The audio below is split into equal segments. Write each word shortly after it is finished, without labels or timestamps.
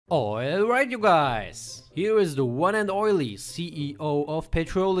Alright you guys, here is the one and oily CEO of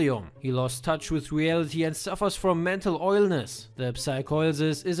petroleum. He lost touch with reality and suffers from mental oilness. The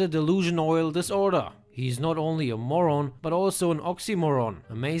psychosis is a delusion oil disorder. He's not only a moron, but also an oxymoron,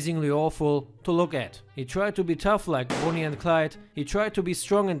 amazingly awful to look at. He tried to be tough like Bonnie and Clyde, he tried to be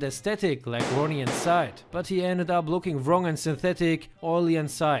strong and aesthetic like Ronnie and Sid, but he ended up looking wrong and synthetic, oily and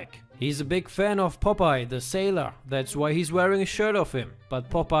psych. He's a big fan of Popeye the sailor, that's why he's wearing a shirt of him.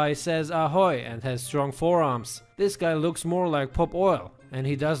 But Popeye says ahoy and has strong forearms. This guy looks more like Pop Oil, and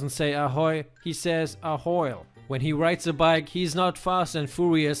he doesn't say ahoy, he says ahoil. When he rides a bike, he's not fast and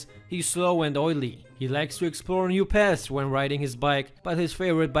furious, he's slow and oily. He likes to explore new paths when riding his bike, but his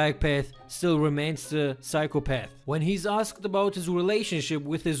favorite bike path still remains the psychopath. When he's asked about his relationship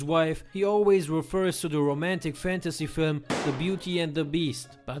with his wife, he always refers to the romantic fantasy film The Beauty and the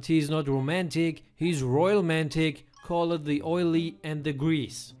Beast. But he's not romantic, he's royal-mantic. Call it the oily and the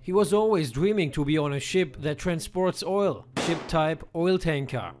grease. He was always dreaming to be on a ship that transports oil, ship type oil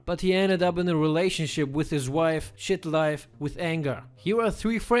tanker, but he ended up in a relationship with his wife, shit life, with anger. Here are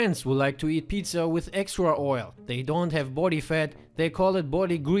 3 friends who like to eat pizza with extra oil. They don't have body fat, they call it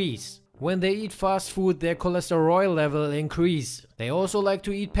body grease. When they eat fast food, their cholesterol level increase. They also like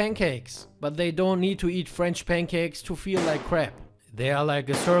to eat pancakes, but they don't need to eat French pancakes to feel like crap. They are like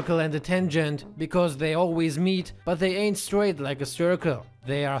a circle and a tangent because they always meet, but they ain't straight like a circle.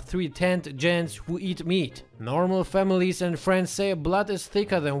 They are 3 tangents who eat meat. Normal families and friends say blood is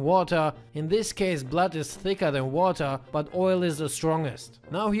thicker than water. In this case, blood is thicker than water, but oil is the strongest.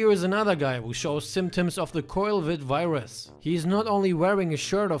 Now here is another guy who shows symptoms of the COVID virus. He is not only wearing a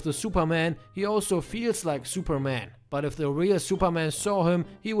shirt of the Superman, he also feels like Superman. But if the real Superman saw him,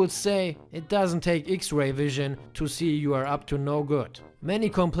 he would say, it doesn't take X-ray vision to see you are up to no good. Many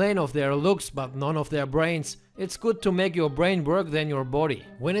complain of their looks but none of their brains. It's good to make your brain work than your body.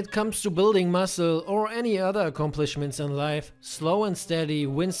 When it comes to building muscle or any other accomplishments in life, slow and steady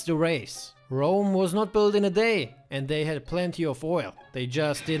wins the race. Rome was not built in a day and they had plenty of oil. They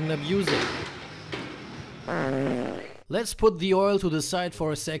just didn't abuse it. Let's put the oil to the side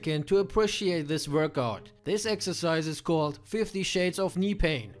for a second to appreciate this workout. This exercise is called 50 Shades of Knee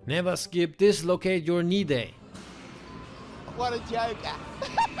Pain. Never skip Dislocate Your Knee Day. What a joke.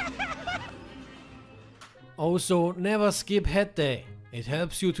 Also, never skip Head Day. It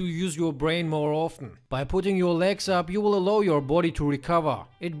helps you to use your brain more often. By putting your legs up, you will allow your body to recover.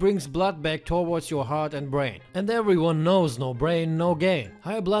 It brings blood back towards your heart and brain. And everyone knows no brain, no gain.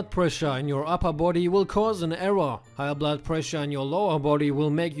 High blood pressure in your upper body will cause an error. High blood pressure in your lower body will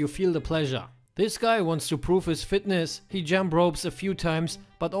make you feel the pleasure. This guy wants to prove his fitness. He jump ropes a few times,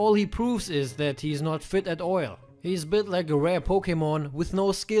 but all he proves is that he's not fit at all. He's built like a rare Pokemon with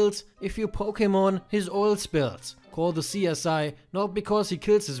no skills. If you Pokemon, his oil spills. Call the CSI, not because he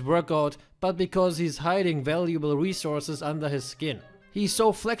kills his workout, but because he's hiding valuable resources under his skin. He's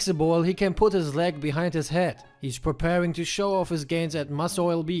so flexible he can put his leg behind his head. He's preparing to show off his gains at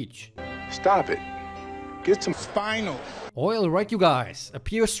Mussoil Beach. Stop it. Get some spinal. Oil right you guys,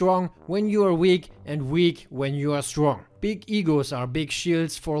 appear strong when you are weak and weak when you are strong. Big egos are big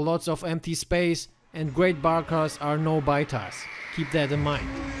shields for lots of empty space and great barkers are no biters. Keep that in mind.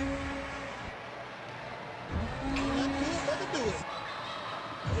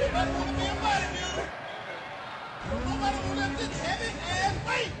 Everybody wanna be a bodybuilder. Nobody wanna lift this heavy ass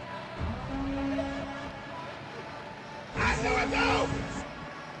weight. I know it though.